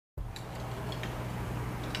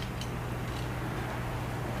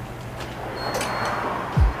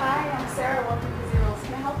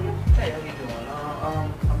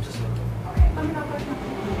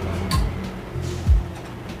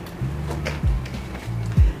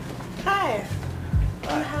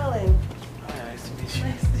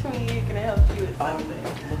I'm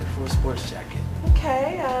looking for a sports jacket.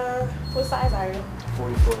 Okay, what size are you?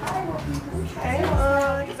 44. Okay,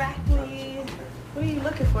 exactly. What are you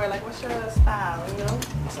looking for? Like, what's your style, you know?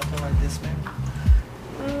 Something like this, man.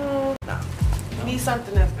 No. You need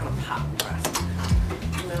something that's gonna pop for us.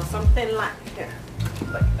 You know, something like,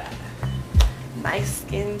 like that. Nice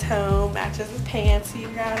skin tone, matches the pants you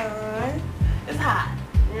got on. It's hot,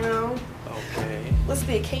 you know? Okay. What's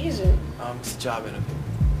the occasion? It's a job interview.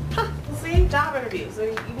 Huh, see, job interview. So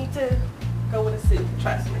you need to go with a suit,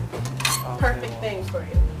 trust me. Okay, Perfect well, thing for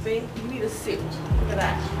you. See, you need a suit. Look at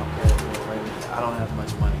that. Okay, well, right, I don't have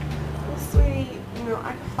much money. Well, sweetie, you know,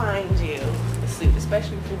 I can find you a suit,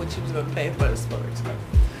 especially for what you was gonna pay for the sports.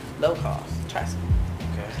 Low cost, trust me.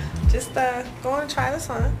 Okay. Just go and try this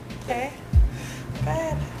on, okay? Go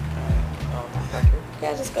ahead. Alright, back here?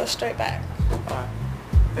 Yeah, just go straight back. Alright.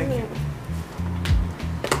 Thank you.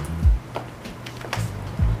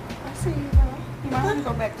 I see you, though. You might want to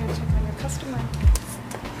go back there and check on your customer.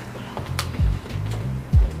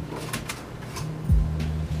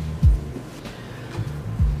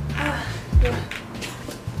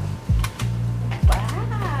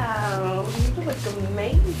 Wow, you look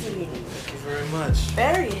amazing. Thank you very much.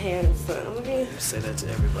 Very handsome. Look at You say that to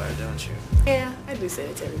everybody, don't you? Yeah, I do say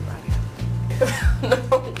that to everybody. No,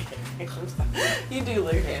 I'm sorry. You do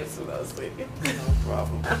look handsome though, sweetie. No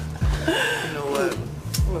problem. You know what?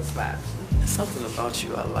 What's that? There's something about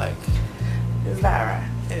you I like. Is that right?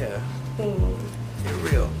 Yeah. Hmm.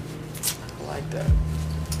 You're real. I like that.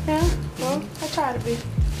 Yeah, well, I try to be.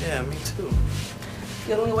 Yeah, me too.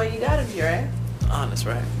 The only way you gotta be, right? Honest,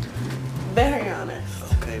 right? Very honest.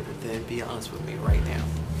 Okay, but then be honest with me right now.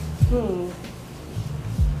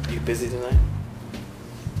 You busy tonight?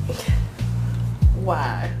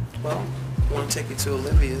 Why? Well, I want to take you to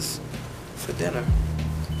Olivia's for dinner.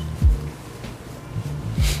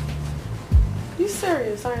 You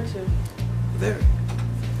serious, aren't you? Very.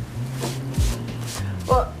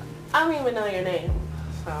 Well, I don't even know your name,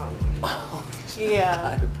 so I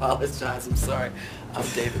yeah. apologize. I'm sorry. I'm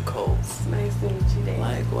David Coles. Nice to meet you, Dave.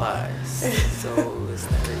 Likewise. So is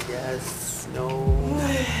that a yes? No?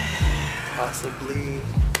 Possibly?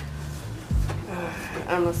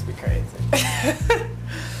 I must be crazy.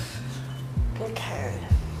 Okay.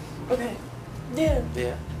 Okay. Yeah.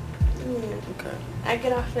 Yeah. Mm. Okay. I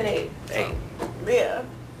get off at 8. Oh. Yeah.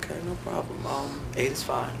 Okay, no problem. 8 is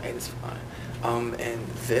fine. 8 is fine. And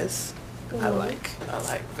this, I like.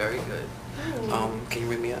 Very good. Can you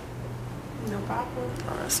ring me up? No problem.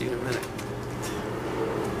 All right, see you in a minute.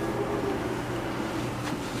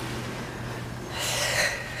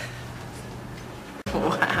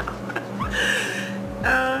 Wow.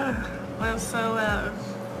 Well, so,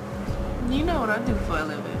 you know what I do for a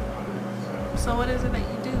living. So what is it that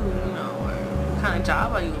you do, you know, or what kind of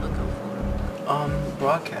job are you looking for?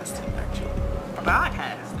 Broadcasting, actually.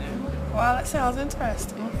 Broadcasting? Well, that sounds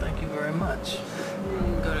interesting. Well, thank you very much.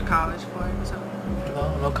 You go to college for it or something?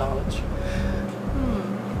 No college.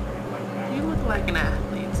 You look like an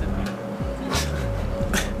athlete to me.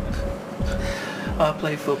 I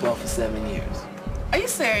played football for 7 years. Are you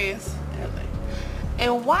serious? Yeah,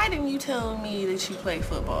 And why didn't you tell me that you play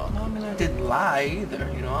football? no, I mean, I didn't lie either.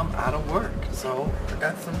 You know, I'm out of work, so I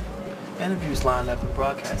got some interviews lined up in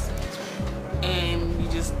broadcasting. And you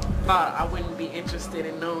just thought I wouldn't be interested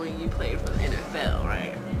in knowing you played for the NFL,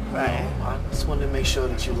 right? Right. No, I just wanted to make sure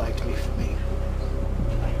that you liked me for me.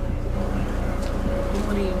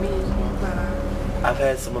 What do you mean? I've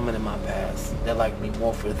had some women in my past that like me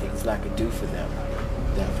more for the things that I could do for them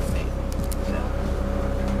than for me.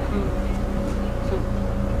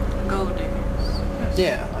 Gold diggers.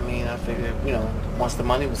 Yeah, I mean, I figured, you know, once the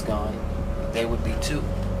money was gone, they would be too.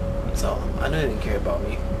 So I knew they didn't care about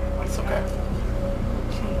me. It's okay.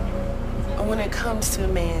 When it comes to a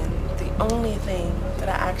man, the only thing that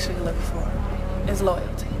I actually look for is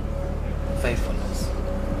loyalty. Faithfulness.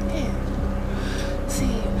 Yeah. See,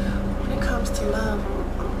 when it comes to love,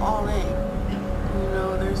 I'm all in. You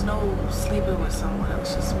know, there's no sleeping with someone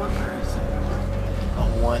else, just one person. A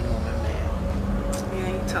one-woman man. Yeah,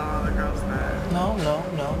 you tell all the girls that. No.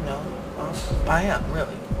 I am,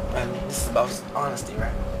 really. And this is about honesty,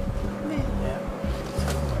 right? Yeah.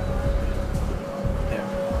 Yeah.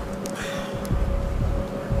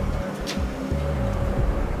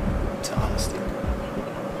 To honesty.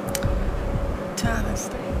 To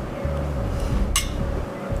honesty.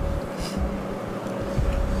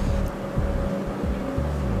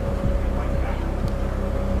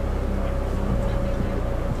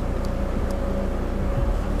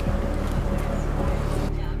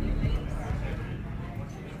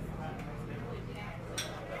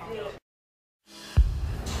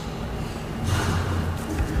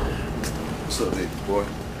 What's up, baby boy?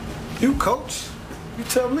 You, coach? You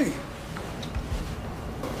tell me.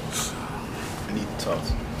 I need to talk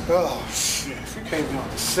to you. Oh, shit. If you can't be on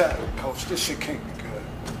the Saturday, coach, this shit can't be good.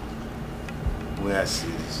 The way I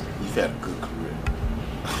see this, you've had a good career.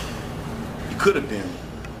 You could have been,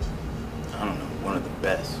 I don't know, one of the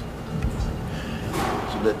best.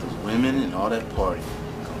 But you let those women and all that party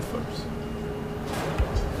come first.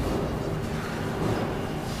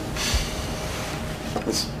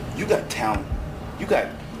 Listen, you got talent. You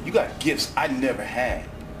got gifts I never had.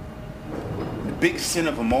 And the biggest sin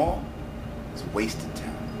of them all is wasted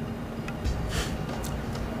talent.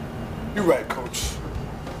 You're right, coach.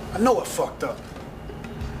 I know I fucked up.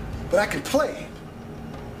 But I can play.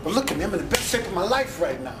 But look at me, I'm in the best shape of my life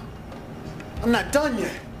right now. I'm not done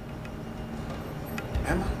yet.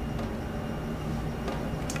 Am I?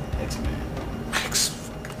 X-Man.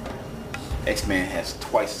 X-Man has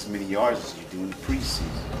twice as many yards as you do in the preseason.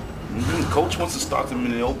 Coach wants to start them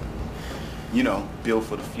in the open. You know, build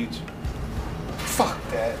for the future. Fuck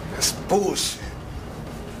that. That's bullshit.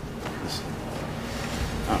 Listen,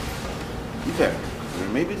 you've had a career.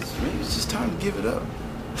 Maybe it's just time to give it up.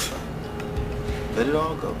 Let it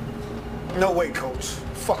all go. No way, coach.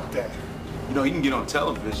 Fuck that. You know, you can get on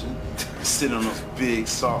television and sit on those big,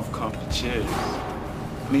 soft, comfy chairs.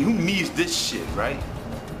 I mean, who needs this shit, right?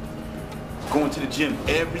 Going to the gym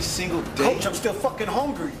every single day. Coach, I'm still fucking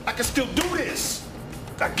hungry. I can still do this.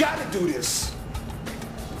 I gotta do this.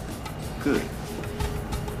 Good.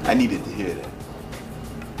 I needed to hear that.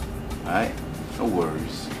 All right? No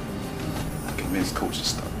worries. I convinced Coach to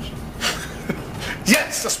start you.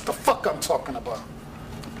 Yes, that's what the fuck I'm talking about.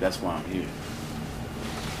 That's why I'm here.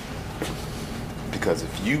 Because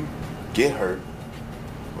if you get hurt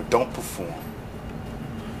or don't perform,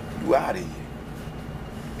 you out of here.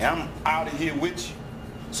 And I'm out of here with you.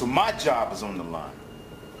 So my job is on the line.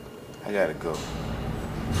 I gotta go.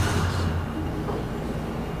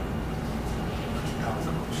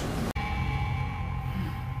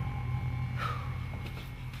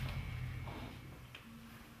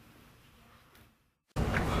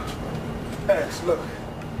 Ash, look.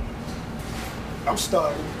 I'm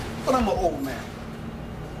starting, but I'm an old man.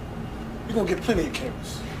 You're gonna get plenty of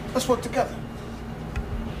carries. Let's work together.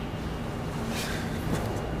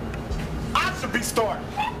 I should be starting.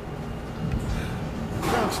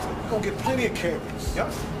 Youngster, you're gonna get plenty of carries.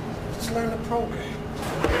 Yup. Just learn the program.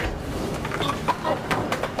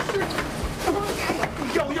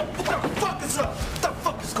 Yo, what the fuck is up? What the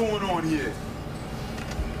fuck is going on here?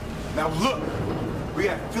 Now look, we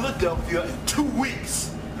have Philadelphia in 2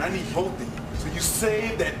 weeks, and I need both of you. So you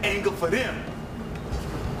save that anger for them.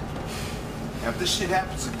 Now if this shit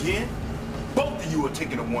happens again, both of you are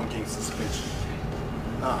taking a 1-game suspension.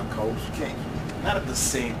 Nah, coach, you can't. Not at the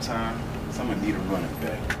same time. So I'm gonna need a running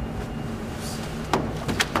back.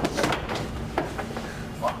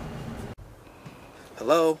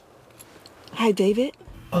 Hello? Hi, David.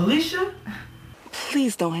 Alicia?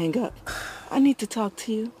 Please don't hang up. I need to talk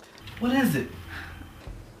to you. What is it?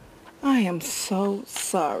 I am so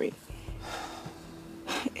sorry.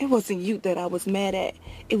 It wasn't you that I was mad at.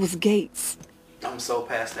 It was Gates. I'm so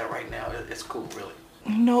past that right now. It's cool, really.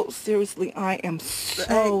 No, seriously, I am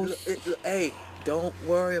so... Hey, don't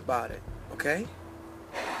worry about it, okay?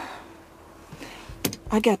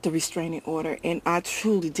 I got the restraining order, and I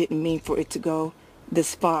truly didn't mean for it to go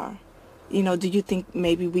this far. You know, do you think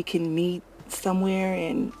maybe we can meet somewhere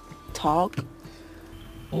and talk?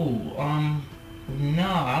 Oh, no,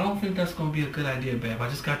 I don't think that's gonna be a good idea, babe. I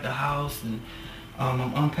just got the house, and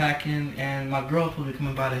I'm unpacking, and my girls will be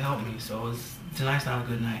coming by to help me, so tonight's not a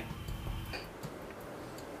good night.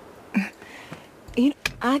 You know,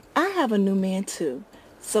 I have a new man too.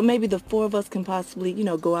 So maybe the 4 of us can possibly, you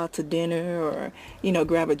know, go out to dinner or, you know,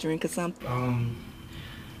 grab a drink or something.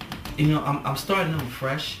 You know, I'm starting them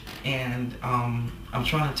fresh, and I'm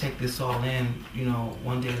trying to take this all in, you know,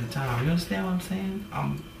 one day at a time. You understand what I'm saying?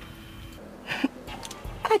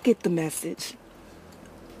 I get the message.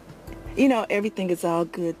 You know, everything is all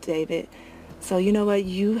good, David. So you know what?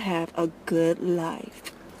 You have a good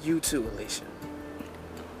life. You too, Alicia.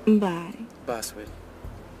 Bye. Bye, sweetie.